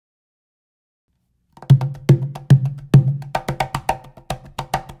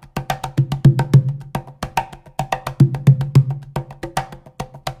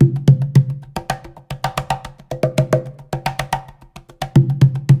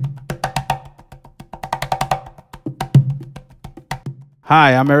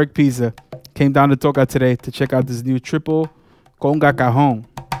Hi, I'm Erik Piza. Came down to Toca today to check out this new triple Conga Cajon.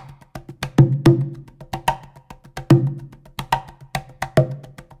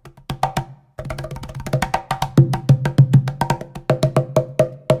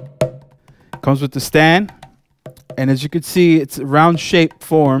 Comes with the stand, and as you can see, it's a round shape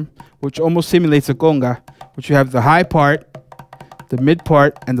form, which almost simulates a conga, which you have the high part, the mid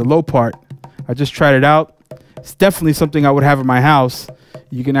part, and the low part. I just tried it out. It's definitely something I would have in my house.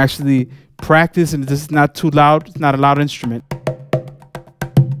 You can actually practice, and this is not too loud. It's not a loud instrument.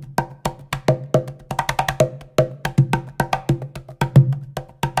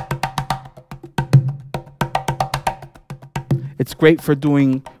 It's great for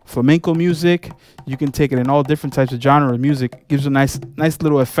doing flamenco music. You can take it in all different types of genre of music. It gives a nice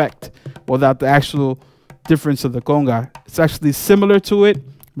little effect without the actual difference of the conga. It's actually similar to it,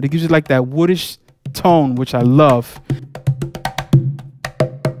 but it gives you like that woodish tone, which I love.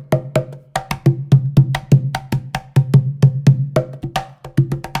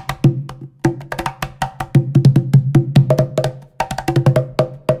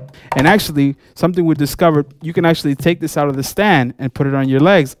 And actually, something we discovered, you can actually take this out of the stand and put it on your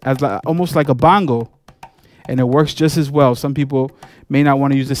legs as almost like a bongo. And it works just as well. Some people may not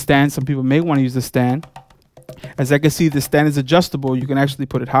want to use the stand. Some people may want to use the stand. As I can see, the stand is adjustable. You can actually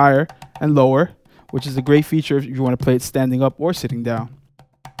put it higher and lower, which is a great feature if you want to play it standing up or sitting down.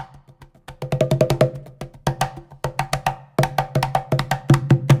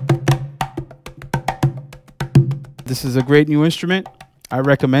 This is a great new instrument. I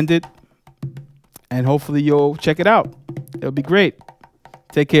recommend it, and hopefully you'll check it out. It'll be great.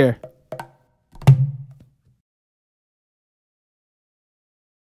 Take care.